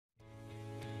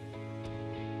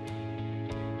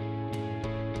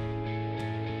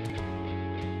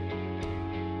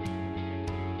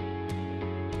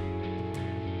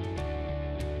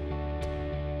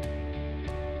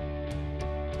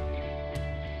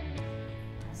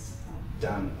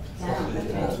Dan.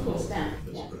 Okay, of course, Dan.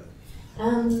 Yeah.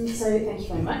 So thank you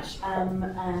very much, and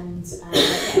again,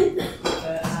 thank you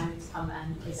for allowing me to come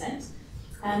and present.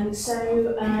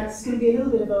 So it's going to be a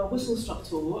little bit of a whistle-stop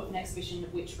tour of an exhibition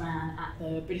which ran at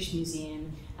the British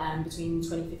Museum between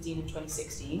 2015 and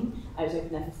 2016. I was open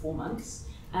there for 4 months.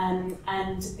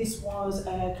 And this was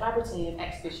a collaborative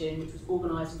exhibition which was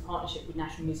organised in partnership with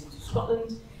National Museums of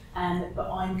Scotland. But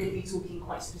I'm going to be talking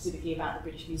quite specifically about the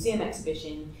British Museum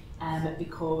exhibition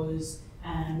because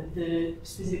the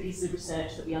specific pieces of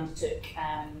research that we undertook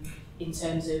in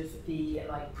terms of the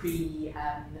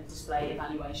pre-display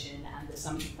evaluation and the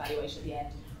summative evaluation at the end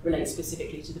relate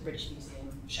specifically to the British Museum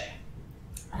show.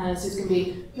 So it's going to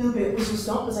be a little bit of whistle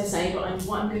stop, as I say, but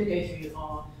what I'm going to go through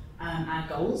are our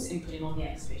goals in putting on the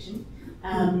exhibition,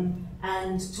 and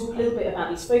talk a little bit about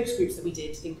these focus groups that we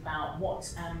did to think about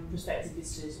what prospective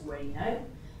visitors already know,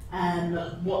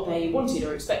 what they wanted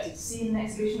or expected to see in the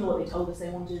exhibition, or what they told us they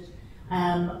wanted.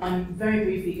 I'm very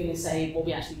briefly going to say what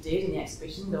we actually did in the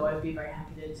exhibition, though I would be very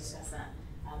happy to discuss that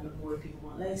more if people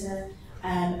want later.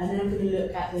 And then I'm going to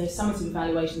look at the summative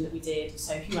evaluation that we did,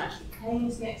 so who actually came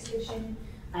to the exhibition,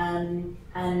 and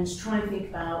try and think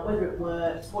about whether it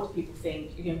worked, what do people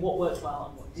think, again, what worked well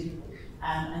and what didn't,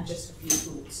 and just a few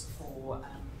thoughts for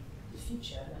the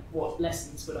future, like what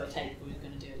lessons would I take if we were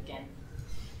going to do it again.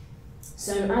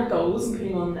 So our goals in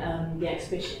putting on the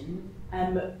exhibition,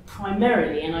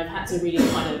 primarily, and I've had to really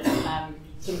kind of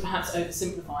sort of perhaps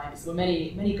oversimplify because there were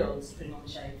many goals putting on the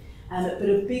show, but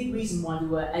a big reason why we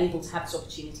were able to have this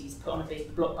opportunity to put on a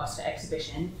big blockbuster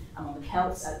exhibition on the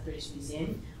Celts at the British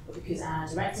Museum was because our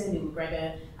director, Neil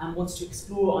McGregor, wanted to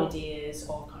explore ideas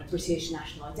of kind of British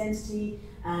national identity,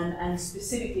 and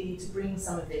specifically to bring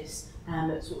some of this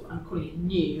sort of, I'm calling it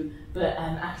new, but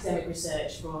academic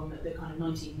research from the kind of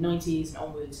 1990s and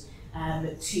onwards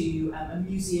to a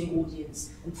museum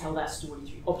audience and tell that story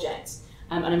through objects.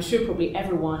 And I'm sure probably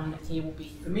everyone here will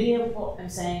be familiar with what I'm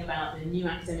saying about the new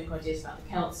academic ideas about the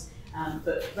Celts,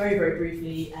 but very, very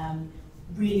briefly,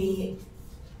 really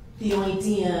the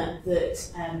idea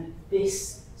that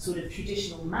this sort of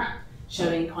traditional map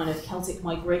showing kind of Celtic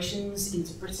migrations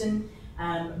into Britain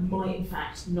might in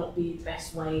fact not be the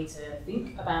best way to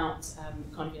think about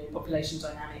kind of population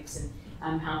dynamics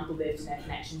and how people lived and their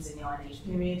connections in the Iron Age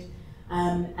period.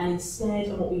 And instead,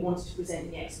 and what we wanted to present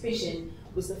in the exhibition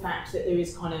was the fact that there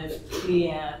is kind of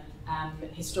clear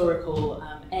historical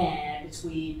air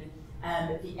between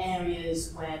the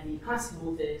areas where the classical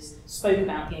authors spoke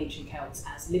about the ancient Celts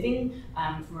as living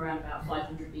from around about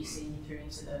 500 BC through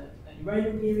into the early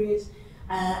Roman period,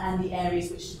 and the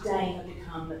areas which today have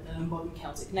become the modern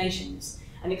Celtic nations,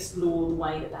 and explore the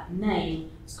way that that name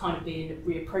has kind of been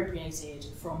reappropriated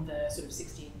from the sort of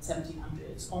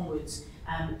 1700s onwards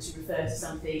to refer to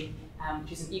something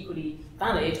which is an equally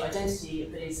valid identity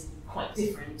but is quite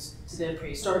different to the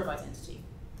prehistoric identity.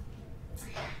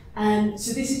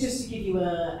 So this is just to give you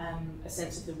a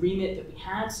sense of the remit that we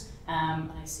had,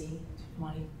 and I see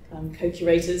my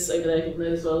co-curators over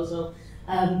there as well. So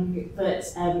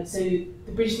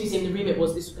the British Museum, the remit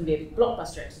was this was going to be a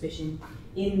blockbuster exhibition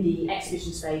in the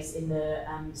exhibition space in the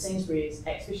Sainsbury's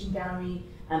exhibition gallery,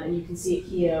 and you can see it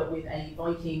here with a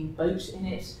Viking boat in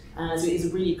it, so it is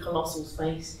a really colossal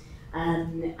space,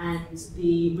 and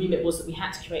the remit was that we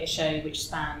had to create a show which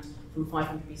spanned from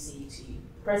 500 BC to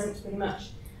present pretty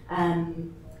much,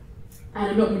 and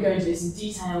I'm not going to go into this in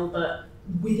detail, but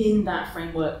within that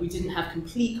framework we didn't have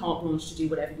complete carte blanche to do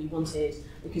whatever we wanted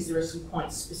because there are some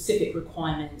quite specific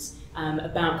requirements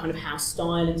about kind of house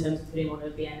style in terms of putting on a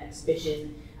BM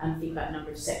exhibition, and think about the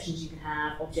number of sections you can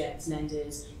have, objects,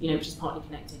 lenders, which is partly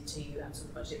connected to sort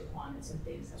of budget requirements and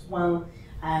things as well,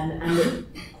 and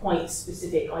quite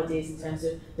specific ideas in terms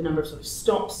of the number of sort of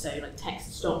stops, so like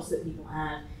text stops that people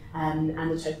had, and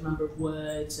the total number of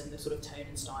words and the sort of tone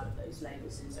and style of those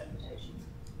labels and interpretation.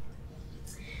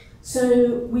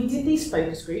 So we did these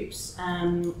focus groups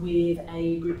with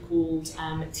a group called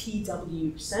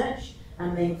TW Research,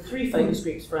 and then 3 focus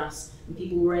groups for us, and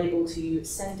people were able to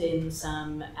send in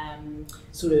some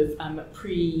sort of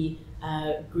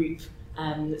pre-group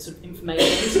sort of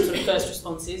information, some sort of first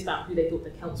responses about who they thought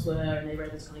the Celts were, and they were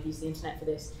able to kind of use the internet for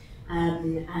this.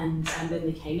 And then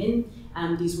they came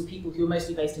in. These were people who were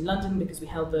mostly based in London because we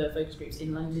held the focus groups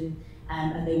in London,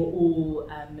 and they were all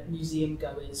museum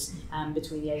goers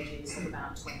between the ages of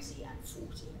about 20 and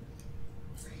 40.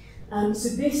 So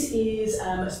this is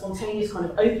a spontaneous kind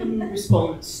of open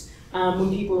response when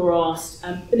people are asked,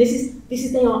 and this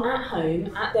is they are at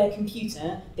home at their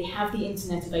computer, they have the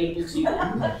internet available to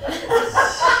them,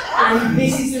 and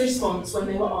this is the response when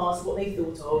they were asked what they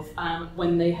thought of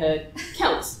when they heard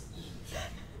Celts.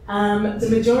 The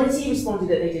majority responded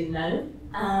that they didn't know.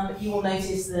 You will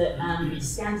notice that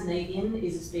Scandinavian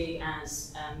is as big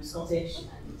as Scottish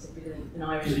and it's bigger than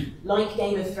Irish. Like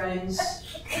Game of Thrones,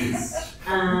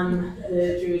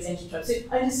 the Druids, ancient tribes. So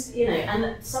I just,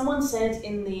 and someone said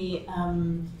in the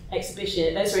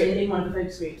exhibition, in one of the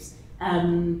focus groups,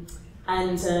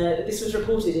 and this was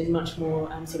reported in much more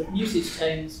sort of muted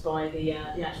tones by the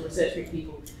actual research group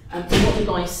people. And what the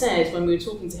guy said when we were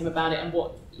talking to him about it and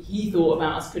what he thought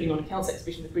about us putting on a Celts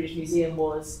exhibition at the British Museum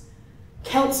was,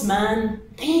 Celts, man,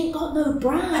 they ain't got no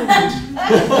brand.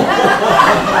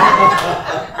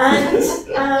 And it's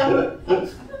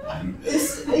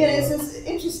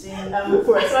interesting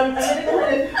for us. So I'm going to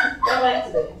kind of go back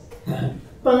to this.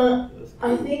 But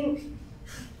I think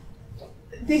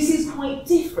this is quite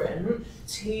different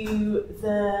to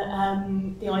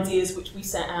the ideas which we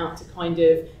set out to kind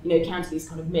of counter these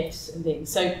kind of myths and things.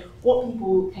 So what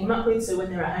people came up with, so when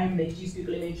they're at home they could use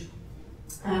Google Image.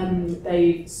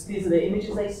 These are the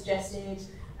images they suggested.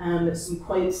 Some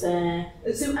quotes there.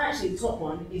 So actually the top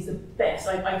one is the best.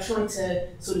 I've tried to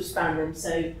sort of span them.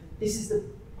 So this is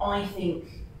I think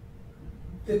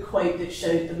the quote that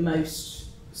showed the most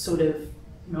sort of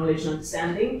knowledge and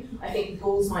understanding. I think the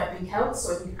Gauls might have been Celts,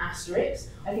 so I think Asterix.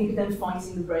 I think of them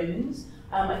fighting the Romans.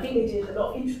 I think they did a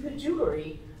lot of intricate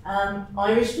jewellery.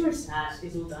 Irish tourist hat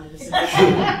is all done in a similar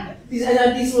way. These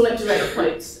are all like direct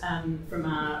quotes from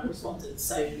our respondents,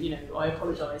 so I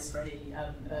apologise for any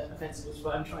offences,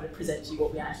 but I'm trying to present to you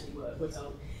what we actually were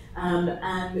told.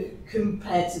 And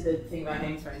compared to the thing about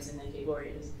Game of Thrones and Naked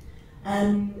Warriors.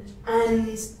 And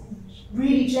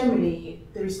really generally,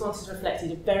 the responses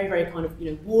reflected a very, very kind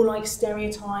of warlike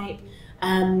stereotype.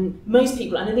 Most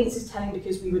people, and I think this is telling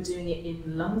because we were doing it in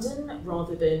London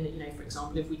rather than, for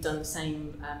example, if we'd done the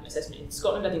same assessment in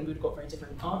Scotland, I think we would have got very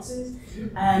different answers.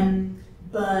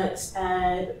 But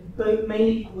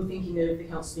mainly people were thinking of the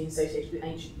Celts being associated with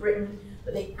ancient Britain,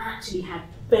 but they actually had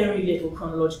very little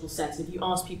chronological sense. If you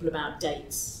ask people about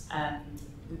dates,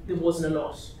 there wasn't a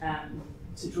lot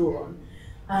to draw on.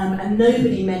 And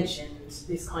nobody mentioned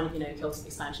this kind of, Celtic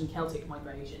expansion, Celtic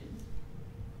migration.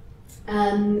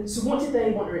 So what did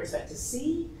they want or expect to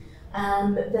see?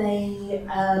 They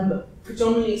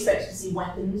predominantly expected to see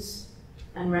weapons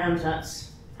and round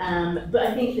huts. But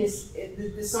I think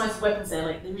the size of weapons there,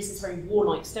 there is this very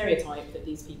warlike stereotype that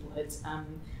these people had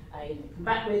come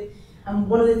back with. And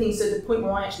one of the things, so the point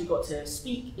where I actually got to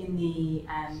speak in the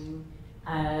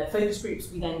focus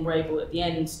groups, we then were able at the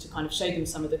end to kind of show them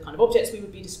some of the kind of objects we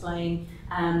would be displaying,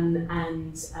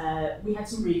 and we had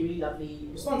some really, really lovely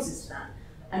responses to that.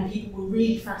 And people were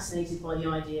really fascinated by the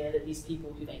idea that these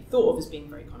people who they thought of as being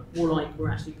very kind of warlike were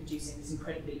actually producing this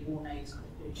incredibly ornate kind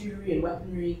of jewellery and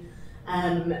weaponry.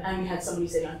 And we had somebody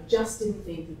saying, I just didn't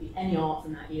think there'd be any art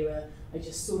from that era. I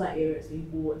just saw that era as being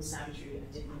war and savagery, and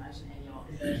I didn't imagine any art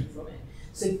emerging from it.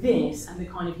 So this, and the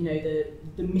kind of,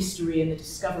 the mystery and the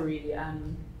discovery,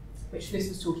 which Fliss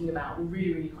was talking about, were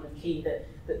really, really kind of key, that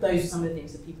those are some of the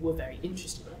things that people were very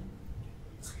interested in.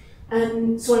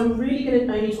 So I'm really going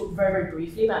to only talk very, very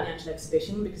briefly about the actual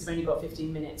exhibition, because I've only got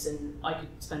 15 minutes and I could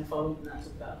spend far longer than that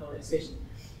talking about the whole exhibition.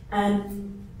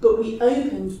 But we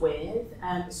opened with,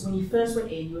 so when you first went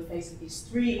in, you were faced with these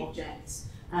three objects,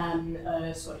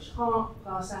 a Scottish harp,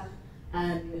 glassach,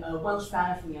 a Welsh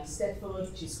banner from the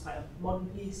Eisteddfod, which is quite a modern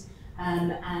piece,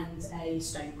 and a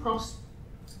stone cross,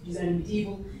 which is only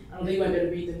medieval. And although you won't be able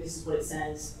to read them, this is what it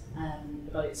says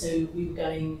about it. So we were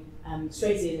going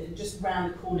straight in, and just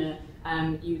around the corner,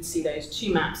 you would see those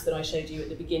two maps that I showed you at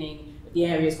the beginning of the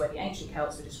areas where the ancient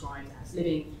Celts were described as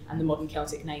living and the modern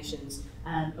Celtic nations.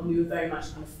 And we were very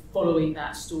much kind of following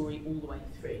that story all the way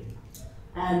through.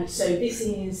 So this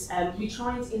is, we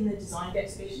tried in the design of the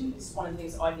exhibition, this is one of the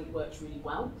things that I think worked really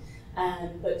well,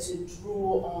 but to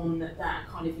draw on that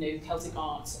kind of, Celtic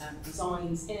art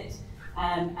designs in it.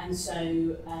 And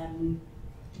so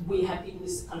we had people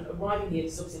just kind of arriving here,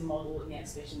 this is obviously a model in the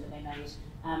exhibition that they made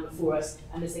for us,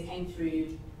 and as they came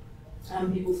through,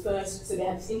 people first, so they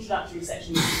had this introductory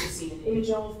section which you've seen an image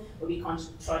of, where we kind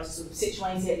of tried to sort of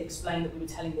situate it and explain that we were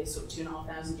telling this sort of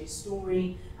 2,500 year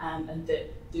story, and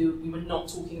that we were not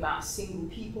talking about a single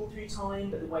people through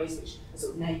time, but the ways which a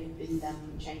sort of name had been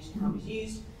changed and how it was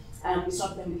used. We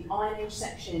started then with the Iron Age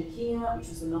section here, which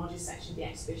was the largest section of the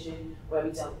exhibition, where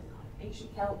we dealt with the kind of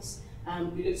ancient Celts.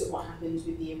 We looked at what happened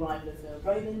with the arrival of the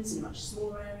Romans in a much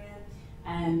smaller area.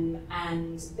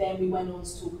 And then we went on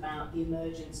to talk about the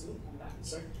emergence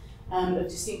of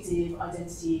distinctive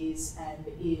identities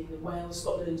in Wales,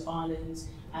 Scotland, Ireland,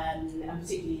 and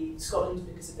particularly Scotland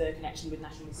because of the connection with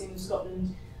National Museum of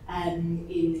Scotland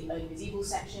in the early medieval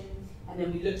section. And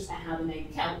then we looked at how the name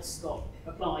Celts got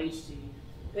applied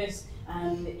to this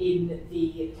in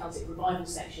the Celtic revival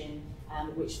section,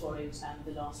 which followed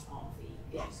the last part of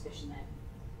the exhibition there.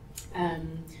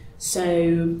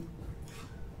 So,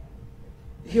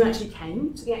 who actually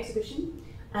came to the exhibition?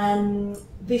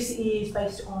 This is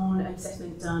based on an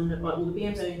assessment done by the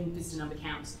BM's own visitor number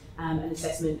count, an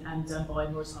assessment done by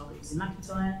Morris Hargreaves and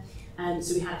McIntyre.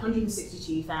 So we had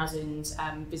 162,000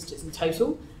 visitors in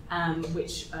total,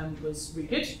 which was really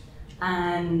good.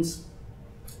 And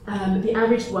the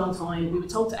average dwell time, we were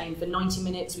told to aim for 90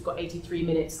 minutes, we got 83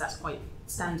 minutes, that's quite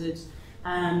standard.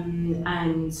 And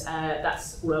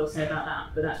that's all I will say about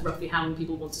that, but that's roughly how long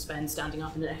people want to spend standing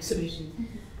up in an exhibition.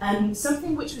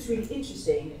 Something which was really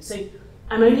interesting, so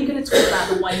I'm only going to talk about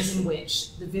the ways in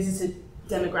which the visitor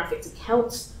demographic to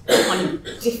Celts are kind of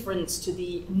different to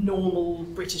the normal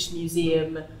British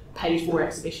Museum paid for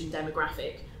exhibition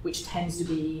demographic, which tends to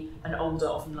be an older,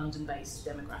 often London-based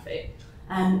demographic.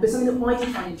 But something that I did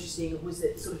find interesting was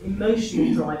that sort of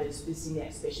emotional drivers visiting the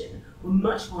exhibition were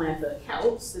much higher for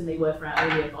Celts than they were for our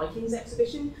earlier Vikings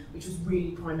exhibition, which was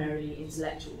really primarily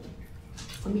intellectual.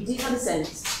 And we did have a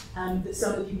sense that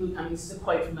some of the people who were coming, this is a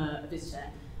quote from a visitor,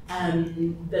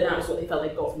 that was what they felt they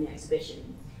got from the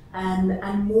exhibition.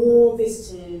 And more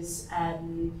visitors,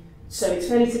 so it's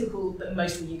fairly typical that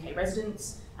most were UK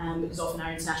residents, because often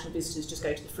our international visitors just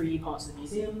go to the free parts of the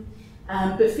museum.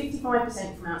 But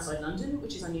 55% from outside London,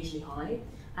 which is unusually high,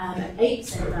 and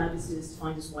 8% of our visitors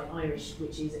defined as white Irish,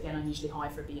 which is again unusually high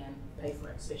for a BM paid for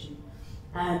exhibition.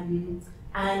 But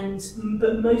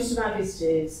most of our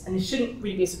visitors, and this shouldn't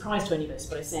really be a surprise to any of us,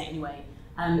 but I say it anyway,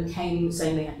 came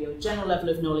saying they had a general level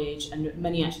of knowledge, and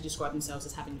many actually described themselves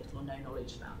as having little or no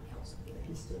knowledge about the Celts that they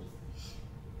visited.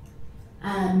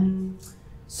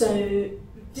 So,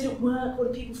 did it work?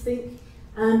 What do people think?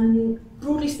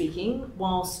 Broadly speaking,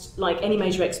 whilst like any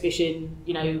major exhibition,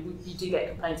 you know, you do get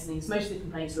complaints and things, most of the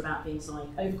complaints are about things like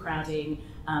overcrowding,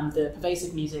 the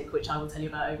pervasive music, which I will tell you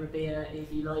about over a beer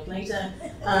if you like later.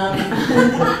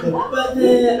 But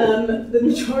the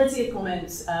majority of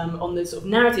comments on the sort of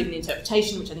narrative and the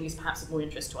interpretation, which I think is perhaps of more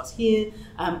interest to us here,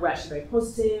 were actually very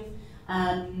positive.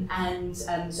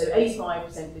 So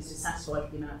 85% visitors satisfied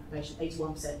with the amount of information,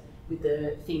 81% with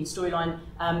the theme storyline.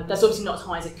 That's obviously not as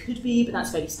high as it could be, but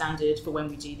that's fairly standard for when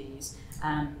we do these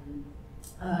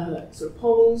sort of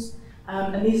polls.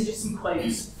 And these are just some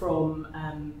quotes from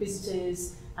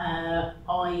visitors. I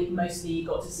mostly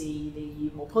got to see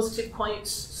the more positive quotes,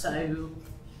 so,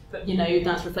 but you know,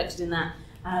 that's reflected in that.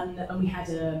 And we had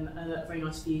a very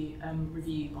nice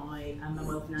review by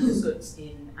Manuel Fernandez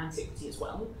in Antiquity as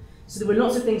well. So there were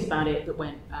lots of things about it that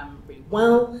went really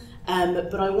well,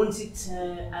 but I wanted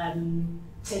to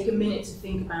take a minute to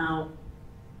think about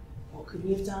what could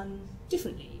we have done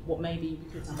differently, what maybe we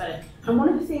could have done better. And one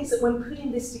of the things that when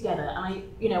putting this together,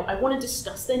 and I want to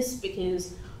discuss this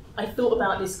because I thought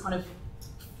about this kind of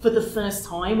for the first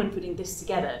time when putting this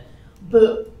together,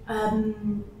 but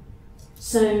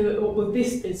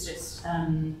this is just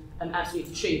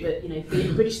absolutely true, but you know,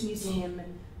 the British Museum,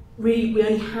 really, we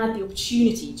only had the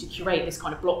opportunity to curate this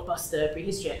kind of blockbuster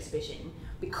prehistory exhibition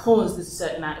because there's a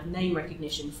certain amount of name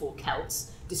recognition for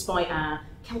Celts, despite our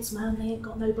Celts, man, they ain't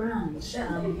got no brand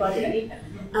buddy.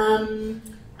 And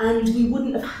we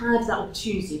wouldn't have had that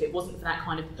opportunity if it wasn't for that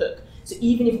kind of hook. So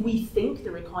even if we think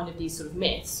there are kind of these sort of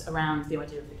myths around the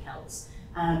idea of the Celts,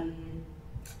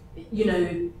 you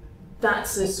know,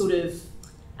 that's a sort of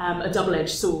a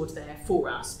double-edged sword there for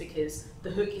us, because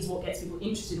the hook is what gets people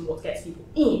interested and what gets people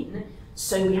in,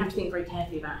 so we have to think very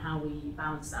carefully about how we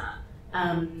balance that.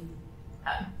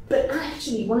 But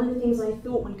actually, one of the things I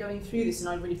thought when going through this, and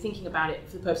I'm really thinking about it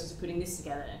for the purposes of putting this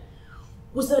together,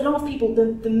 was that a lot of people,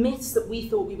 the myths that we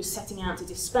thought we were setting out to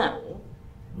dispel,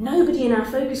 nobody in our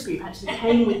focus group actually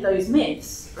came with those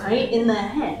myths, right, in their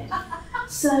head.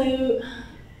 So,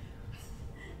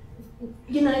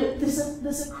 you know,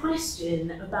 there's a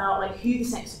question about like who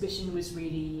this exhibition was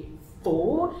really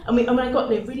for. I got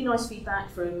really nice feedback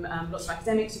from lots of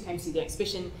academics who came to see the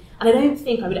exhibition, and I don't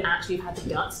think I would actually have had the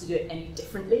guts to do it any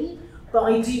differently, but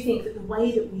I do think that the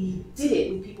way that we did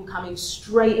it, with people coming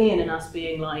straight in and us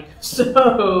being like,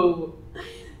 so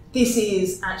this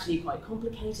is actually quite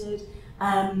complicated,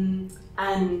 and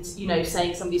you know,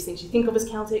 saying some of these things you think of as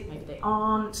Celtic, maybe they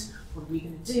aren't, what are we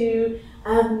going to do?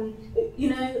 You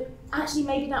know, actually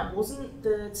maybe that wasn't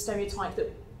the stereotype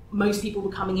that most people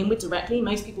were coming in with directly.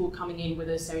 Most people were coming in with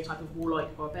a stereotype of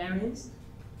warlike barbarians.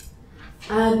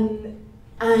 And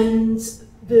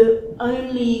the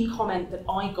only comment that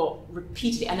I got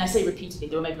repeatedly, and I say repeatedly,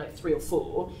 there were maybe like 3 or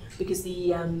 4, because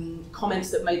the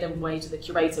comments that made their way to the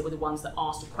curator were the ones that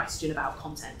asked a question about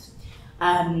content.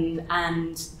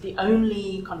 And the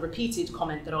only kind of repeated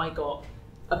comment that I got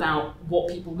about what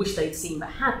people wish they'd seen but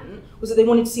hadn't, was that they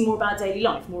wanted to see more about daily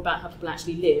life, more about how people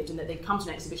actually lived, and that they'd come to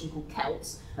an exhibition called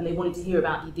Celts, and they wanted to hear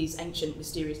about these ancient,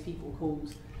 mysterious people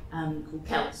called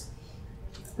Celts.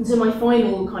 And so my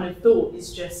final kind of thought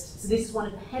is just, so this is one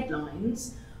of the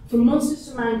headlines, From Monsters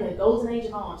to Manga, Golden Age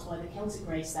of Art by the Celtic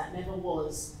Race That Never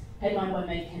Was, headlined by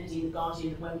May Kennedy in The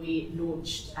Guardian when we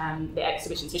launched the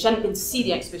exhibition. So she hadn't been to see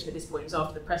the exhibition at this point, it was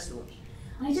after the press launch.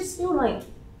 And I just feel like,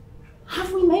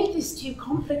 have we made this too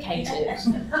complicated?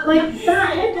 Like, that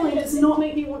headline does not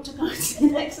make me want to go to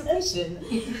an exhibition.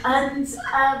 And,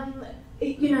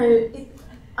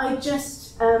 I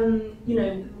just,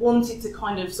 wanted to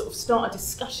kind of sort of start a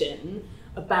discussion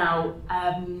about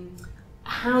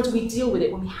how do we deal with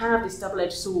it when we have this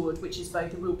double-edged sword, which is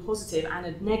both a real positive and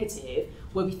a negative,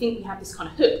 where we think we have this kind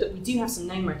of hook, that we do have some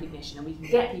name recognition and we can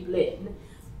get people in,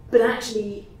 but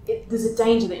actually there's a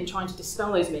danger that in trying to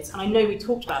dispel those myths, and I know we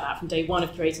talked about that from day one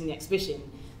of curating the exhibition,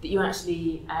 that you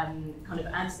actually kind of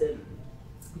add them.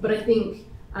 But I think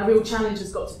our real challenge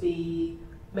has got to be,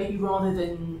 maybe rather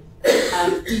than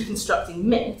deconstructing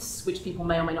myths, which people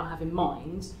may or may not have in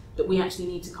mind, that we actually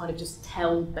need to kind of just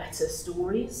tell better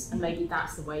stories, and maybe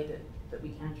that's the way that we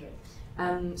can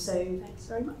curate. So thanks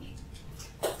very much.